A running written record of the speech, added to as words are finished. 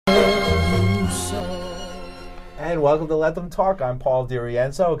And welcome to Let Them Talk. I'm Paul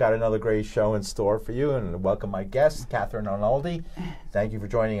DiRienzo. Got another great show in store for you, and welcome my guest, Katherine Arnoldi. Thank you for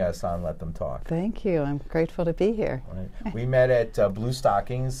joining us on Let Them Talk. Thank you. I'm grateful to be here. Right. We met at Blue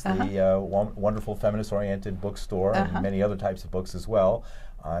Stockings, the wonderful feminist-oriented bookstore, and many other types of books as well,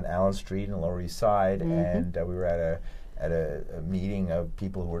 on Allen Street in the Lower East Side. And we were at a meeting of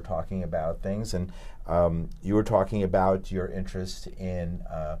people who were talking about things, and you were talking about your interest in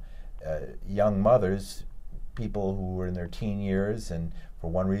young mothers, people who were in their teen years and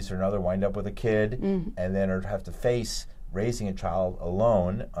for one reason or another wind up with a kid and then have to face raising a child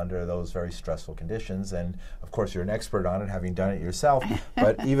alone under those very stressful conditions. And of course you're an expert on it, having done it yourself.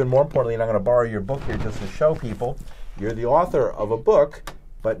 But even more importantly, and I'm going to borrow your book here just to show people, you're the author of a book,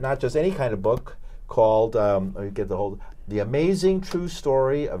 but not just any kind of book, called let me get The Amazing True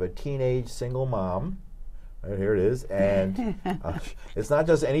Story of a Teenage Single Mom. Right, here it is. And it's not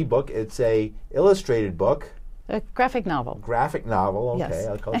just any book, it's a illustrated book. A graphic novel. Graphic novel, okay. Yes.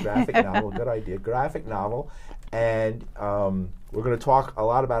 I'll call it graphic novel. Good idea. Graphic novel. And we're going to talk a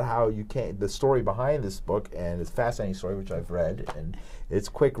lot about how you can, the story behind this book, and it's a fascinating story, which I've read, and it's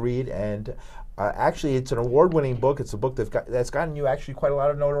a quick read, and actually it's an award-winning book. It's a book that's gotten you actually quite a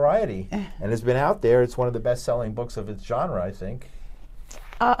lot of notoriety, and it's been out there. It's one of the best-selling books of its genre, I think.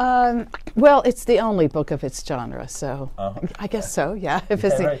 Well, it's the only book of its genre, so I guess so. Yeah,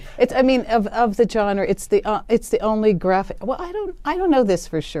 it's I mean, of the genre, it's the only graphic. Well, I don't know this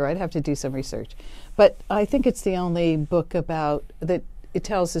for sure. I'd have to do some research, but I think it's the only book about that. It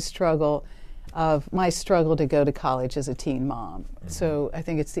tells the struggle of my struggle to go to college as a teen mom. So I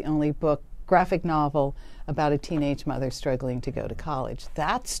think it's the only graphic novel about a teenage mother struggling to go to college.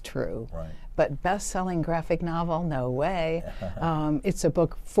 That's true. Right. But best-selling graphic novel, no way. It's a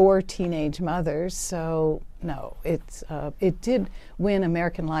book for teenage mothers, so no. It did win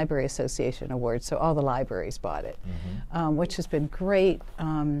American Library Association awards, so all the libraries bought it, which has been great.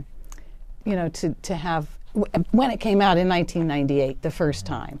 You know, to have when it came out in 1998, the first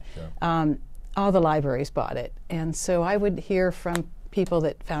time, all the libraries bought it, and so I would hear from people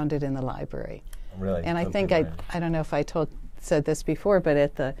that found it in the library. Really? And I think I don't know if I said this before, but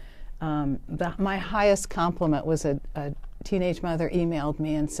at my highest compliment was a teenage mother emailed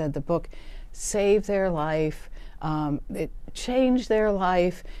me and said the book saved their life, it changed their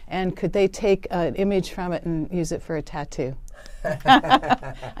life, and could they take an image from it and use it for a tattoo?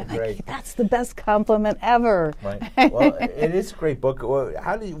 Great. That's the best compliment ever. Right. Well, it is a great book. Well,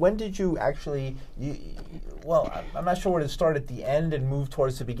 when did you actually? Well, I'm not sure where to start at the end and move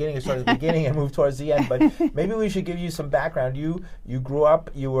towards the beginning, or start at the beginning and move towards the end. But maybe we should give you some background. You grew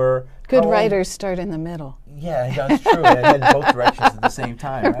up. You were good writers start in the middle. Yeah, that's true. And then both directions at the same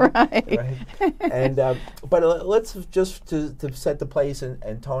time. Right. And but let's just to set the place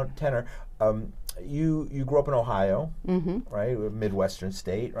and tenor. You grew up in Ohio, right, a Midwestern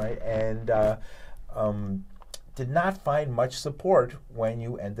state, right, and did not find much support when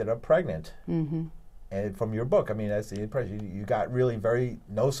you ended up pregnant. And from your book, I mean, that's the impression. You got really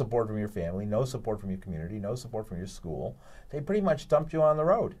no support from your family, no support from your community, no support from your school. They pretty much dumped you on the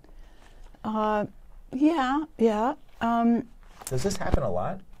road. Yeah. Does this happen a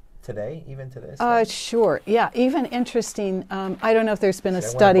lot today, even today? Sure. Yeah. Even interesting. I don't know if there's been a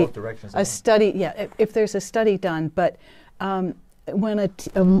study. Yeah. If there's a study done, but when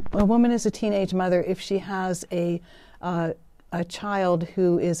a woman is a teenage mother, if she has a child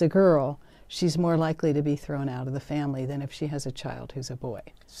who is a girl, she's more likely to be thrown out of the family than if she has a child who's a boy.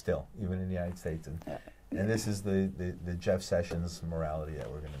 Still, even in the United States. And this is the Jeff Sessions morality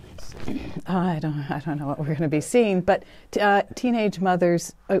that we're going to be seeing. I don't know what we're going to be seeing, but teenage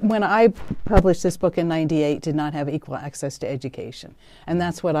mothers, when I published this book in '98, did not have equal access to education, and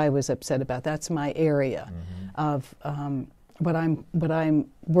that's what I was upset about. That's my area of what I'm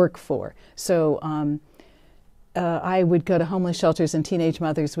work for. So I would go to homeless shelters, and teenage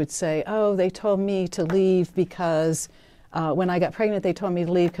mothers would say, "Oh, they told me to leave because when I got pregnant, they told me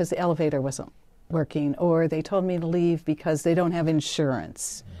to leave because the elevator wasn't working, or they told me to leave because they don't have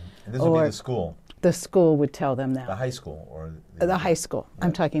insurance." And this would be the school. The school would tell them that. The high school, or the high school. Yeah.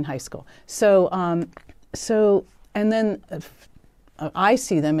 I'm talking high school. So, and then I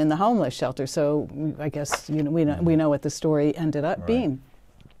see them in the homeless shelter. So I guess we know what the story ended up being.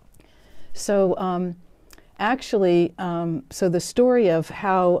 So actually, so the story of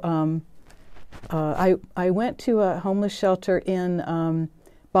how I went to a homeless shelter in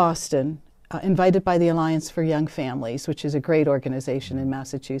Boston. Invited by the Alliance for Young Families, which is a great organization in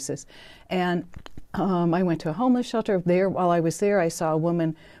Massachusetts. And I went to a homeless shelter there. While I was there, I saw a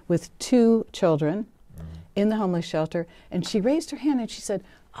woman with 2 children in the homeless shelter, and she raised her hand and she said,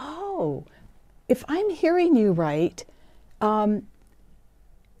 "Oh, if I'm hearing you right, when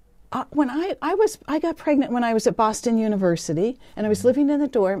I got pregnant when I was at Boston University, and I was living in the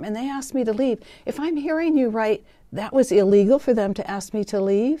dorm, and they asked me to leave. If I'm hearing you right, that was illegal for them to ask me to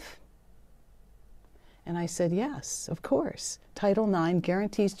leave? And I said, yes, of course. Title IX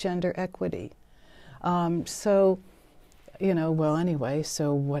guarantees gender equity. So, you know, well, anyway,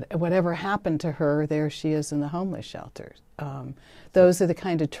 so whatever happened to her, there she is in the homeless shelter. Those are the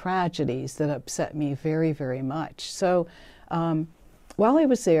kind of tragedies that upset me very, very much. So while I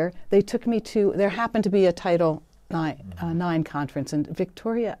was there, they took me to, there happened to be a Title IX conference, and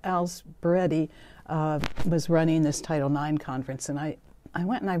Victoria Alsberetti was running this Title IX conference, and I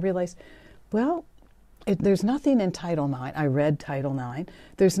went and I realized, well, there's nothing in Title IX. I read Title IX.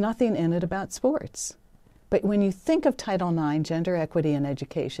 There's nothing in it about sports. But when you think of Title IX, gender equity in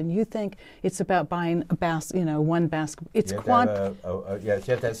education, you think it's about buying one basket. It's you have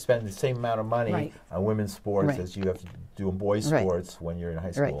to spend the same amount of money on women's sports as you have to do in boys' sports when you're in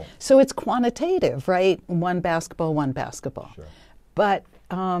high school. Right. So it's quantitative, right? One basketball. Sure. But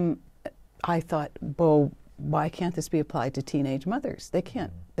I thought, well, why can't this be applied to teenage mothers? They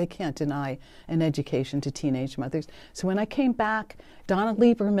can't. They can't deny an education to teenage mothers. So when I came back, Donna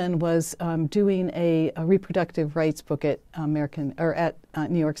Lieberman was doing a reproductive rights book at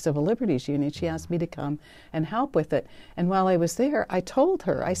New York Civil Liberties Union. She asked me to come and help with it. And while I was there, I told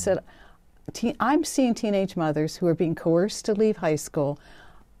her, I said, I'm seeing teenage mothers who are being coerced to leave high school.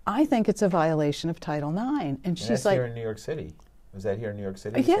 I think it's a violation of Title IX. And she's like, here in New York City. Was that here in New York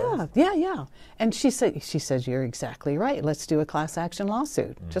City? Yeah. And she said, you're exactly right. Let's do a class action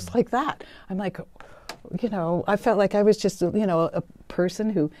lawsuit, just like that. I'm like, you know, I felt like I was just, you know, a person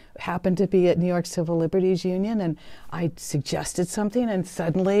who happened to be at New York Civil Liberties Union, and I suggested something, and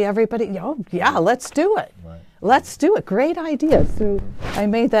suddenly everybody, oh, yeah, let's do it. Right. Let's do it. Great idea. So I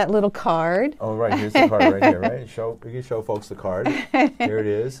made that little card. Oh, right. Here's the card right here, right? We can show folks the card. Here it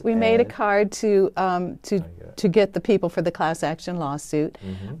is. We made a card to get the people for the class action lawsuit.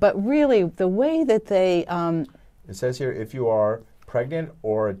 But really, the way that they... it says here, if you are pregnant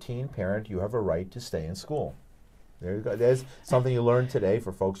or a teen parent, you have a right to stay in school. There you go. There's something you learned today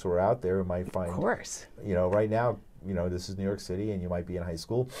for folks who are out there who might find... Of course. You know, right now, you know, this is New York City, and you might be in high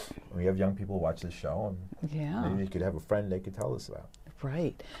school. We have young people who watch this show, and maybe you could have a friend they could tell us about.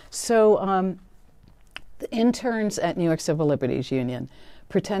 Right. So the interns at New York Civil Liberties Union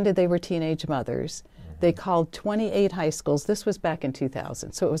pretended they were teenage mothers. They called 28 high schools. This was back in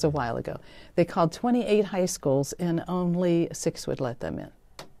 2000, so it was a while ago. They called 28 high schools, and only 6 would let them in.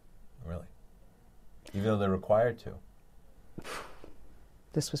 Really? Even though they're required to?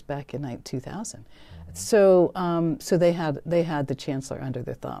 This was back in 2000. So they had the chancellor under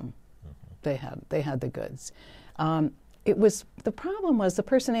their thumb. They had the goods. The problem was the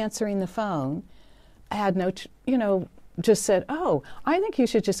person answering the phone had no, just said, oh, I think you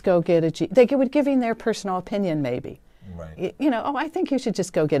should just go get a GED. They were giving their personal opinion, maybe. Right. I think you should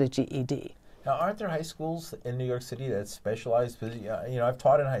just go get a GED. Now, aren't there high schools in New York City that specialize? I've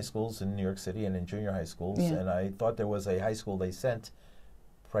taught in high schools in New York City and in junior high schools, and I thought there was a high school they sent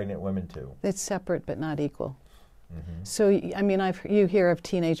pregnant women to. It's separate but not equal. So, I mean, you hear of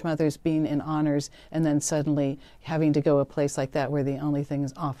teenage mothers being in honors and then suddenly having to go a place like that where the only thing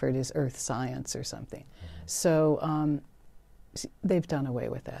is offered is earth science or something. So they've done away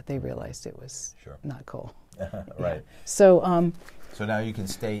with that. They realized it was not cool. Right. So so now you can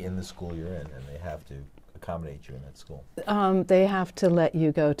stay in the school you're in, and they have to accommodate you in that school. They have to let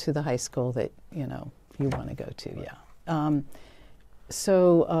you go to the high school that, you want to go to,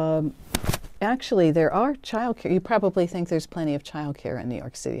 actually, there are childcare. You probably think there's plenty of childcare in New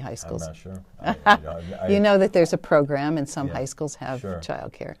York City high schools. I'm not sure. You know that there's a program, and some high schools have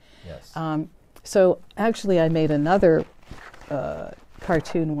childcare. Yes. So actually, I made another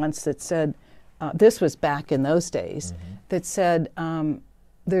cartoon once that said, this was back in those days, that said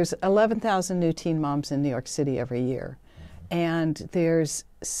there's 11,000 new teen moms in New York City every year, and there's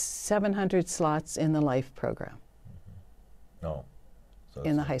 700 slots in the LIFE program. No. So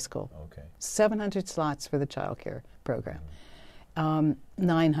in the high school. Okay. 700 slots for the child care program.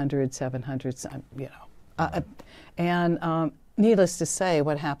 900, 700, and needless to say,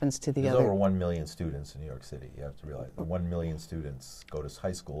 what happens to the There's other... over 1 million students in New York City. You have to realize 1 million students go to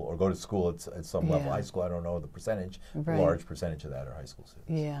high school or go to school at some level. High school, I don't know the percentage. A large percentage of that are high school students.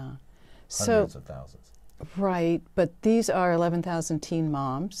 Yeah. Hundreds of thousands. Right, but these are 11,000 teen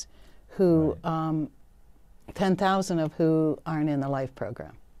moms who... 10,000 of who aren't in the LIFE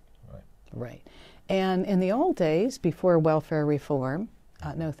program. Right. And in the old days, before welfare reform,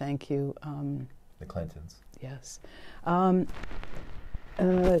 no thank you. You The Clintons. Yes.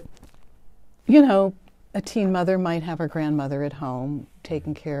 you know, a teen mother might have her grandmother at home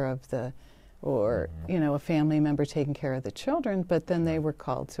taking care of or, you know, a family member taking care of the children, but then they were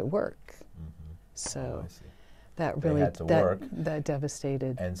called to work. So that really, that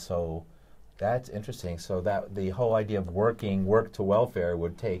devastated. And so that's interesting. So that the whole idea of work to welfare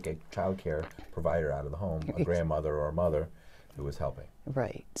would take a child care provider out of the home, a grandmother or a mother who was helping.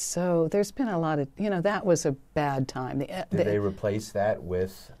 Right. So there's been a lot of, you know, that was a bad time. Did they replace that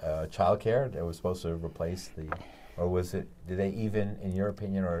with child care? They were supposed to replace or was it, did they even, in your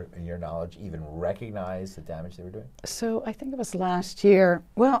opinion or in your knowledge, even recognize the damage they were doing? So I think it was last year.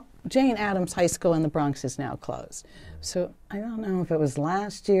 Well, Jane Addams High School in the Bronx is now closed. So I don't know if it was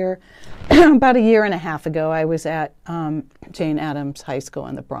last year. About a year and a half ago, I was at Jane Addams High School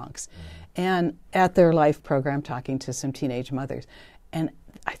in the Bronx. And at their life program talking to some teenage mothers. And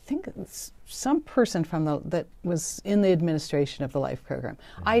I think it's some person that was in the administration of the life program.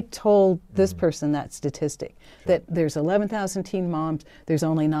 I told this person that statistic, that there's 11,000 teen moms, there's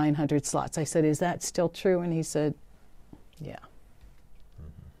only 900 slots. I said, is that still true? And he said, yeah.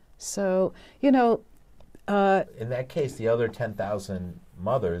 So, you know. In that case, the other 10,000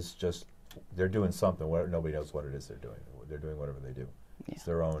 mothers they're doing something. Nobody knows what it is they're doing. They're doing whatever they do. Yeah. It's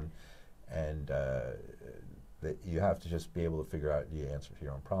their own. And you have to just be able to figure out the answer to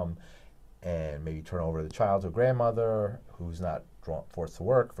your own problem, and maybe turn over the child to a grandmother who's not forced to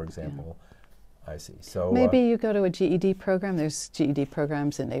work, for example. Yeah. I see. So maybe you go to a GED program. There's GED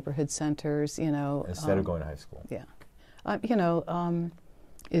programs in neighborhood centers. You know, instead of going to high school. Yeah. You know,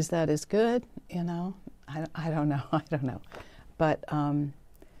 is that as good? You know, I don't know. I don't know, but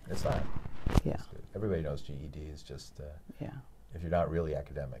it's not. Yeah. It's good. Everybody knows GED is just if you're not really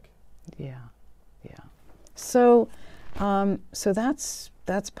academic. Yeah, yeah. So, so that's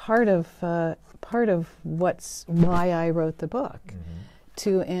part of why I wrote the book,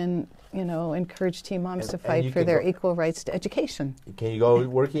 to encourage teen moms to fight for their equal rights to education. Can you go?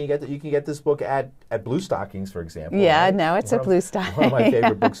 Where can you get? You can get this book at Blue Stockings, for example. Yeah, right? now it's at Blue Stockings. One of my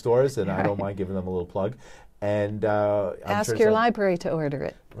favorite bookstores, and I don't mind giving them a little plug. And ask your library to order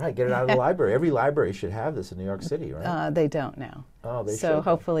it. Right, get it out of the library. Every library should have this in New York City, right? They don't now. Oh, they should. So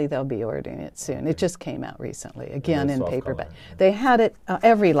hopefully they'll be ordering it soon. It just came out recently, again in paperback. They had it.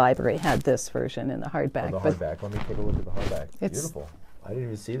 Every library had this version in the hardback. Oh, the hardback. Let me take a look at the hardback. It's beautiful. I didn't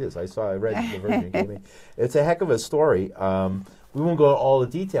even see this. I read the version you gave me. It's a heck of a story. We won't go into all the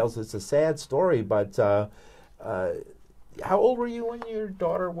details. It's a sad story, but. How old were you when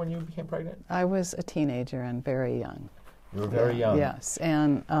you became pregnant? I was a teenager and very young. You were very young. Yes,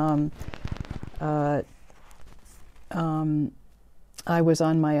 and I was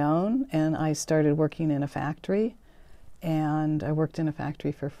on my own, and I started working in a factory, and I worked in a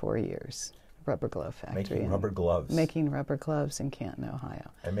factory for 4 years, rubber glove factory. Making rubber gloves. Making rubber gloves in Canton, Ohio.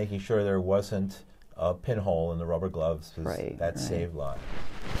 And making sure there wasn't a pinhole in the rubber gloves, because that saved lives.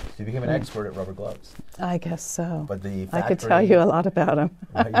 So you became an expert at rubber gloves. I guess so. But the factory, I could tell you a lot about them.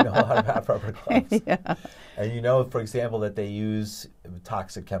 You know a lot about rubber gloves. Yeah. And you know, for example, that they use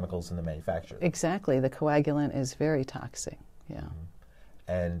toxic chemicals in the manufacture. Exactly. The coagulant is very toxic. Yeah.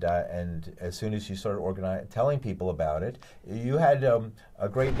 And as soon as you started telling people about it, you had a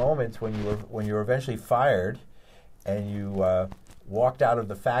great moment when you were eventually fired, and you walked out of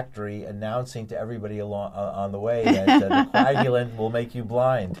the factory announcing to everybody on the way that the coagulant will make you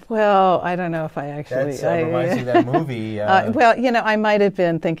blind. Well, I don't know if I actually... That reminds me of that movie. Well, you know, I might have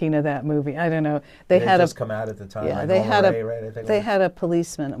been thinking of that movie. I don't know. They had just come out at the time. Yeah, like they had a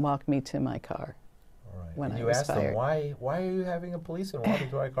policeman walk me to my car. Right. When and I you was asked fired. them, why are you having a policeman walking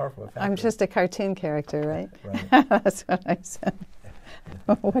to my car from a factory? I'm just a cartoon character, right? Right. That's what I said.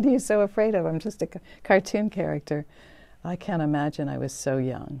 What are you so afraid of? I'm just a cartoon character. I can't imagine I was so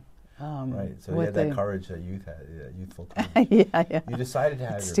young. Right, so you had that courage that youth had, youthful courage. Yeah. You decided to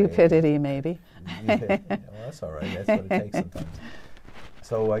have stupidity, maybe. Well, that's all right. That's what it takes sometimes.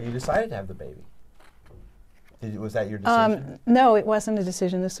 So you decided to have the baby. Was that your decision? No, it wasn't a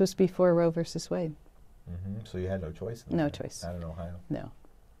decision. This was before Roe versus Wade. So you had no choice? No choice. Not in Ohio? No,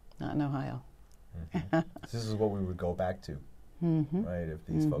 not in Ohio. So this is what we would go back to, right, if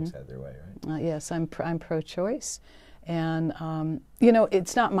these folks had their way, right? Yes, I'm pro-choice. And, you know,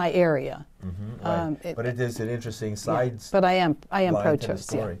 it's not my area. Right. But it is an interesting side. Yeah. But I am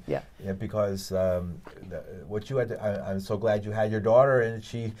pro-choice. Yeah. Because what you had to, I'm so glad you had your daughter, and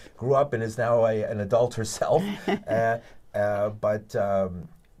she grew up and is now an adult herself. But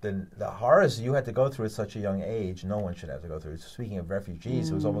the horrors you had to go through at such a young age, no one should have to go through. Speaking of refugees,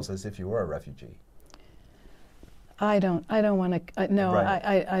 it was almost as if you were a refugee. I don't want to. No,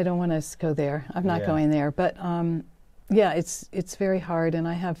 right. I don't want to go there. I'm not going there. But Yeah, it's very hard, and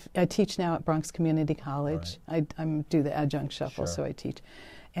I teach now at Bronx Community College. Right. I do the adjunct shuffle, Sure. so I teach,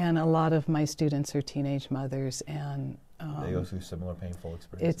 and a lot of my students are teenage mothers, and They go through similar painful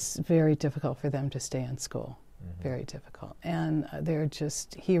experiences. it's very difficult for them to stay in school. Mm-hmm. Very difficult, and they're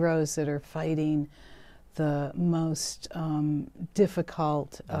just heroes that are fighting the most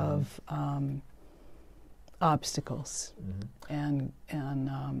difficult of obstacles, and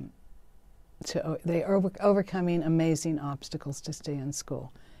they are overcoming amazing obstacles to stay in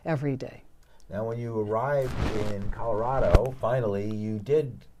school every day. Now, when you arrived in Colorado, finally, you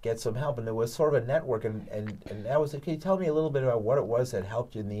did get some help, and there was sort of a network, and that was, can you tell me a little bit about what it was that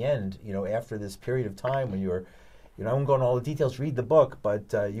helped you in the end, after this period of time when you were, I won't go into all the details, read the book, but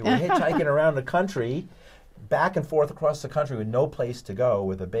you were hitchhiking around the country, back and forth across the country with no place to go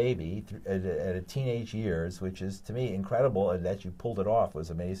with a baby at a teenage years, which is, to me, incredible, and that you pulled it off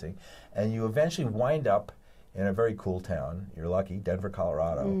was amazing. And you eventually wind up in a very cool town. You're lucky, Denver,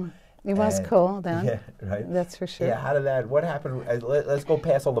 Colorado. It was cool then. Yeah, right. That's for sure. Yeah, what happened? Let's go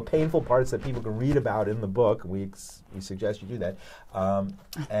past all the painful parts that people can read about in the book. We suggest you do that.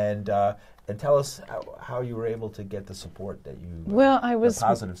 And tell us how you were able to get the support that you, the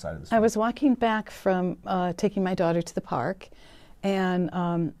positive side of the story. I was walking back from taking my daughter to the park, and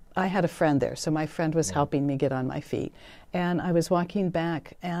I had a friend there, so my friend was helping me get on my feet. And I was walking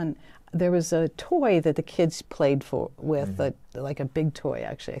back, and there was a toy that the kids played with, like a big toy,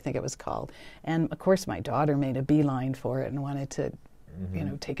 actually, I think it was called. And, of course, my daughter made a beeline for it and wanted to,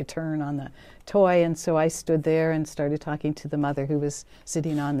 take a turn on the toy. And so I stood there and started talking to the mother who was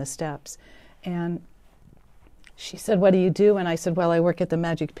sitting on the steps. And she said, "What do you do?" And I said, "Well, I work at the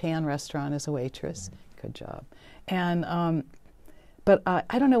Magic Pan restaurant as a waitress." Good job. And but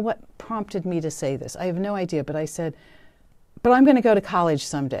I don't know what prompted me to say this. I have no idea. But I said, "But I'm going to go to college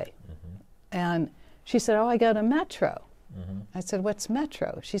someday." And she said, "Oh, I go to Metro." I said, "What's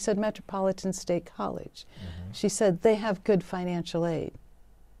Metro?" She said, "Metropolitan State College." She said, "They have good financial aid."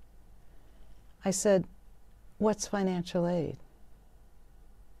 I said, "What's financial aid?"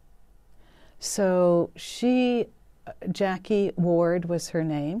 So Jackie Ward was her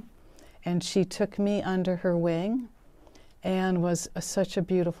name, and she took me under her wing and was such a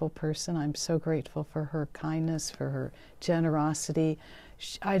beautiful person. I'm so grateful for her kindness, for her generosity.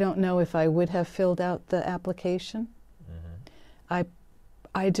 I don't know if I would have filled out the application.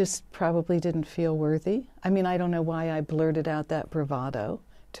 I just probably didn't feel worthy. I mean, I don't know why I blurted out that bravado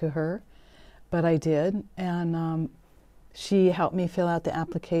to her, but I did. And she helped me fill out the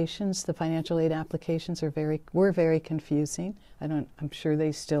applications. The financial aid applications were very confusing. I'm sure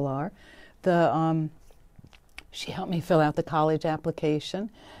they still are. She helped me fill out the college application.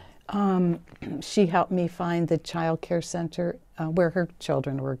 She helped me find the child care center where her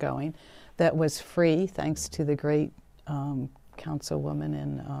children were going that was free, thanks to the great councilwoman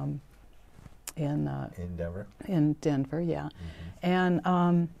in Denver. In Denver, yeah.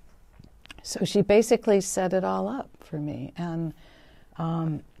 And so she basically set it all up for me, and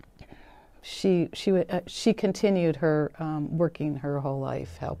she continued her working her whole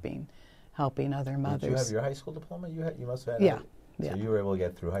life, helping other mothers. Did you have your high school diploma? You must have had. Yeah. So you were able to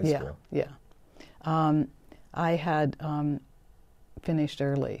get through high school. Yeah. I had finished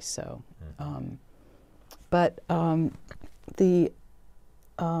early, so. But the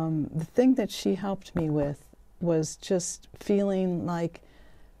thing that she helped me with was just feeling like,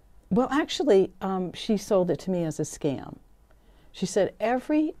 well, actually, she sold it to me as a scam. She said,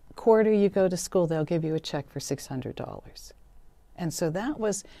 every quarter you go to school, they'll give you a check for $600. And so that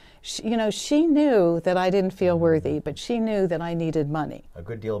was, she knew that I didn't feel worthy, but she knew that I needed money. A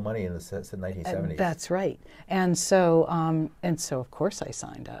good deal of money in the 1970s. That's right. And so of course I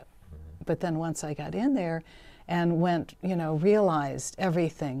signed up. But then once I got in there and went, realized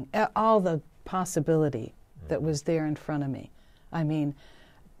everything, all the possibility that was there in front of me. I mean,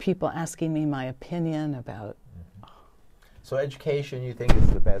 people asking me my opinion about. So education, you think, is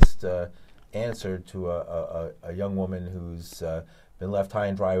the best answer to a young woman who's been left high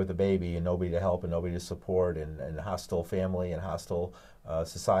and dry with a baby and nobody to help and nobody to support and a hostile family and hostile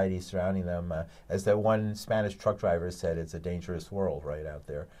society surrounding them. As that one Spanish truck driver said, it's a dangerous world right out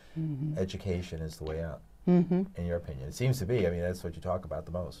there. Education is the way out, in your opinion. It seems to be. I mean, that's what you talk about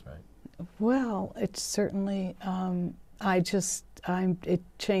the most, right? Well, it's certainly, it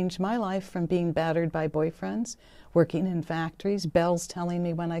changed my life from being battered by boyfriends, working in factories, bells telling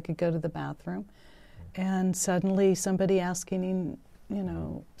me when I could go to the bathroom, and suddenly somebody asking,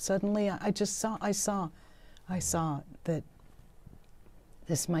 suddenly I saw that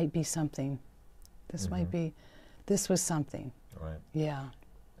this might be something. This was something. Right. Yeah.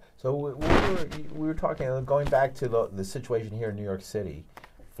 So we were talking, going back to the situation here in New York City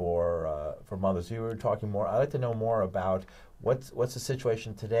for mothers. You were talking more. I'd like to know more about what's the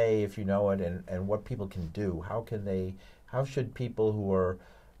situation today, if you know it, and what people can do. How should people who are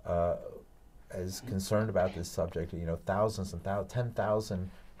as concerned about this subject, thousands and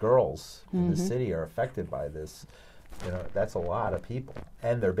 10,000 girls in the city are affected by this. That's a lot of people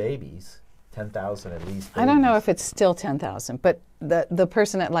and their babies. 10,000 at least. I don't know if it's still 10,000, but the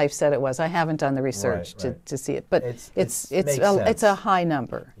person at Life said it was. I haven't done the research to see it, but it's a high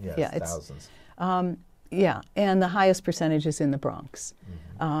number. Yes, yeah, it's thousands. Yeah, and the highest percentage is in the Bronx,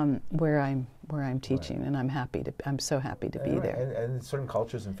 where I'm teaching, and I'm so happy to be there. And certain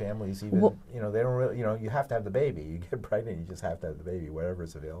cultures and families, even they don't really, you have to have the baby. You get pregnant, you just have to have the baby, whatever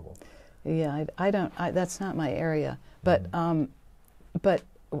is available. Yeah, I don't. That's not my area, but I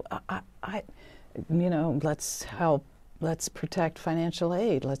let's help. Let's protect financial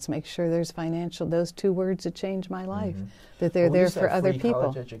aid. Let's make sure there's financial. Those two words that changed my life. That they're there for other people.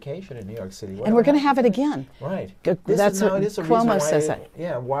 College education in New York City, and we're going to have it again. Right. That's what Cuomo says. That.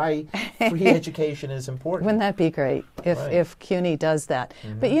 Yeah. Why free education is important. Wouldn't that be great if CUNY does that?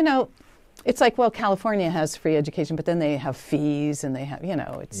 But it's like, well, California has free education, but then they have fees, and they have,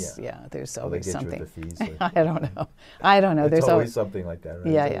 there's always something. They get you with the fees, I don't know. There's always something like that,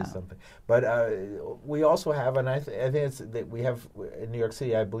 right? Yeah. Something. But we also have, and I think it's that we have in New York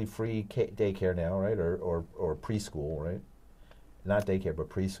City, I believe, free daycare now, right, or preschool, right? Not daycare, but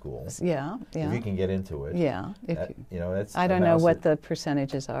preschool. Yeah. If you can get into it. Yeah. That's. I don't know what the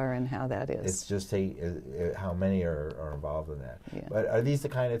percentages are and how that is. It's just how many are involved in that. Yeah. But are these the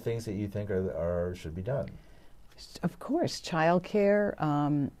kind of things that you think should be done? Of course, childcare.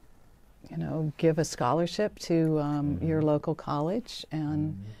 Give a scholarship to your local college,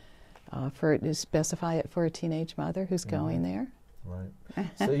 and specify it for a teenage mother who's going there. Right.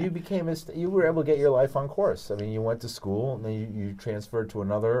 So you were able to get your life on course. I mean, you went to school, and then you transferred to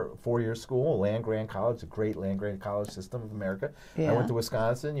another 4-year school, land-grant college, a great land-grant college system of America. Yeah. I went to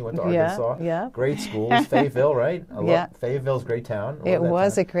Wisconsin. You went to Arkansas. Yeah. Great schools. Fayetteville, right? Fayetteville's a great town. It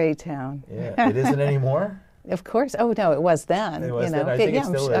was a great town. Yeah. It isn't anymore? Of course. Oh, no, it was then. It was then. I think it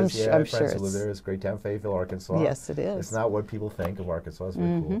still is. I'm sure who live there. It's a great town, Fayetteville, Arkansas. Yes, it is. It's not what people think of Arkansas. It's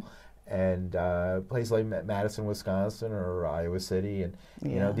very cool. And places like Madison, Wisconsin, or Iowa City, and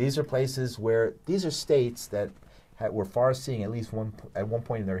these are places where these are states that were far-seeing at least at one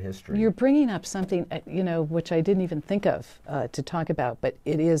point in their history. You're bringing up something which I didn't even think of to talk about, but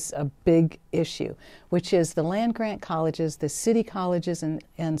it is a big issue, which is the land-grant colleges, the city colleges,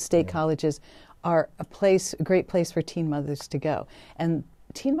 and state colleges are a great place for teen mothers to go, and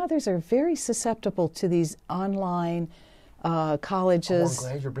teen mothers are very susceptible to these online colleges. Oh,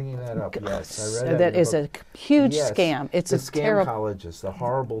 I'm glad you're bringing that up. Yes, I read that is a huge scam. It's the scam colleges, the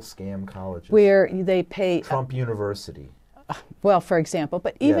horrible scam colleges, where they pay Trump University. Well, for example,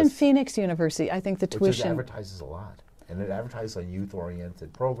 but even Phoenix University, I think the tuition advertises a lot, and it advertises on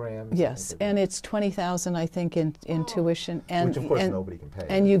youth-oriented programs. Yes, and it's $20,000, I think, in tuition, and which of course nobody can pay.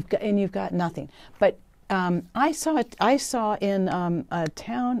 And you've got nothing. But I saw in a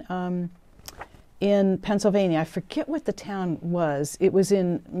town. In Pennsylvania, I forget what the town was. It was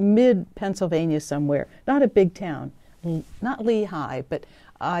in mid-Pennsylvania somewhere, not a big town, not Lehigh, but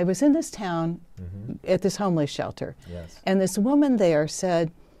I was in this town at this homeless shelter. Yes. And this woman there said,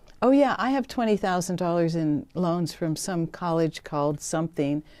 oh yeah, I have $20,000 in loans from some college called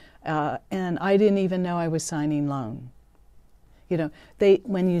something, and I didn't even know I was signing loan.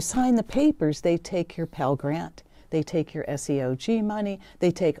 When you sign the papers, they take your Pell Grant. They take your SEOG money,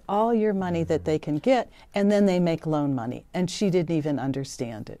 they take all your money that they can get, and then they make loan money. And she didn't even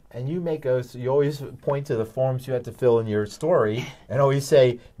understand it. And you always point to the forms you had to fill in your story and always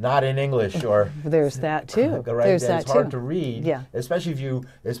say, not in English, or... There's that too. It's hard to read, especially if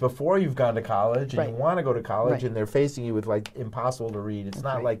it's before you've gone to college and you want to go to college and they're facing you with impossible to read. It's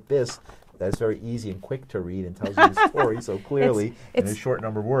not like this. That's very easy and quick to read and tells you the story so clearly in a short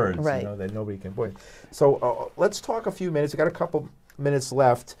number of words, that nobody can point. So let's talk a few minutes. We've got a couple minutes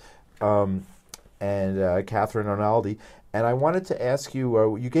left, and Katherine Arnoldi. And I wanted to ask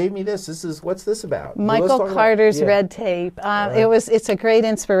you, you gave me this. What's this about? Michael Carter's Red Tape. It's a great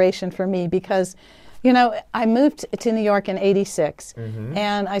inspiration for me because I moved to New York in '86,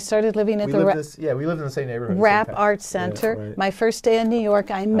 and I started living at we lived in the same neighborhood. Rap Arts Center. Yeah, right. My first day in New York,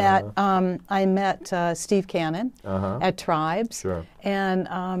 I met Steve Cannon at Tribes,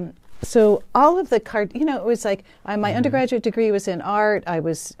 and so all of the it was like my undergraduate degree was in art. I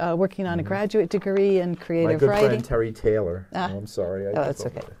was working on a graduate degree in creative writing. My good friend Terry Taylor. I'm sorry. That's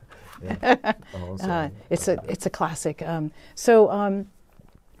okay. Yeah. I'm sorry. It's a classic.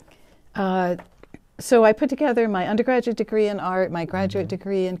 So I put together my undergraduate degree in art, my graduate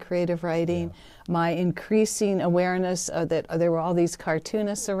degree in creative writing, my increasing awareness that there were all these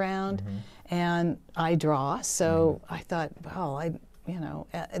cartoonists around, and I draw. So I thought, well,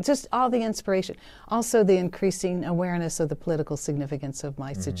 just all the inspiration. Also the increasing awareness of the political significance of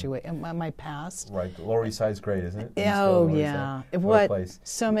my situation, my past. Right. The Lower East Side's great, isn't it? Oh, yeah.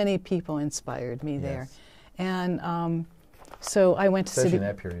 So many people inspired me there. And so I went to Especially in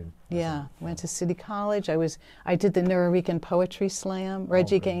that period. Yeah, went to City College. I did the Nuyorican Poetry Slam.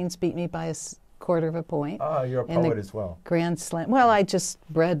 Reggie Gaines beat me by a quarter of a point. Oh, you're a poet as well. Grand Slam. Well, I just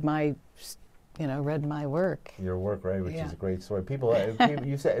read my work. Your work, right, which is a great story.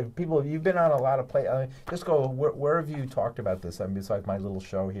 You've been on a lot of just go. Where have you talked about this? I mean, besides my little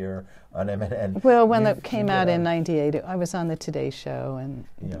show here on MNN. Well, when it came out in '98, I was on the Today Show and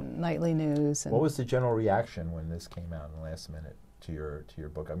Nightly News. And what was the general reaction when this came out in the last minute to your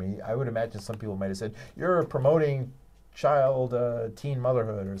book? I mean, I would imagine some people might have said, "You're promoting teen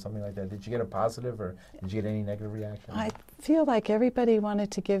motherhood," or something like that. Did you get a positive, or did you get any negative reaction? I feel like everybody wanted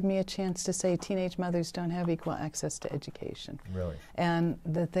to give me a chance to say teenage mothers don't have equal access to education. Really? And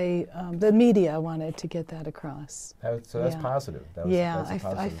that the media wanted to get that across. So that's positive.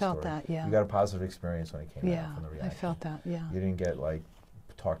 I felt that, yeah. You got a positive experience when it came out from the reaction. I felt that, yeah. You didn't get,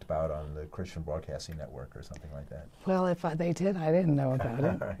 talked about on the Christian Broadcasting Network or something like that? Well, if they did, I didn't know about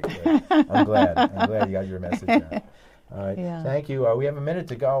it. Right, I'm glad you got your message out. All right. Yeah. Thank you. We have a minute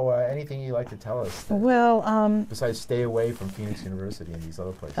to go. Anything you'd like to tell us? Besides stay away from Phoenix University and these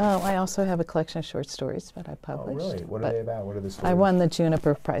other places. Oh, I also have a collection of short stories that I published. Oh, really? What are they about? What are the stories? I won the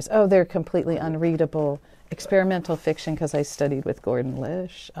Juniper Prize. Oh, they're completely unreadable experimental fiction because I studied with Gordon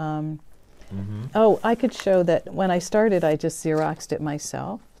Lish. Oh, I could show that when I started, I just Xeroxed it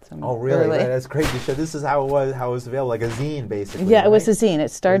myself. Oh, really? Right, that's great to show. This is how it was available, like a zine, basically. Yeah, right? It was a zine. It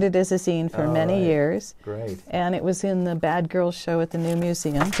started as a zine for many years. Great. And it was in the Bad Girls show at the New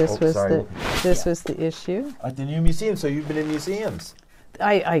Museum. This was the issue. At the New Museum. So you've been in museums.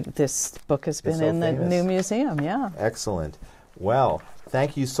 This book has been in the New Museum. Yeah. Excellent. Well,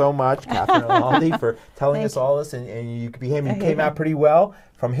 thank you so much, Katherine Arnoldi, for telling us all this, and you came out pretty well.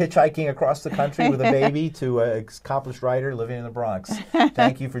 From hitchhiking across the country with a baby to an accomplished writer living in the Bronx.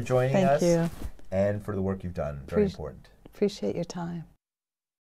 Thank you for joining us. Thank you. And for the work you've done. Very important. Appreciate your time.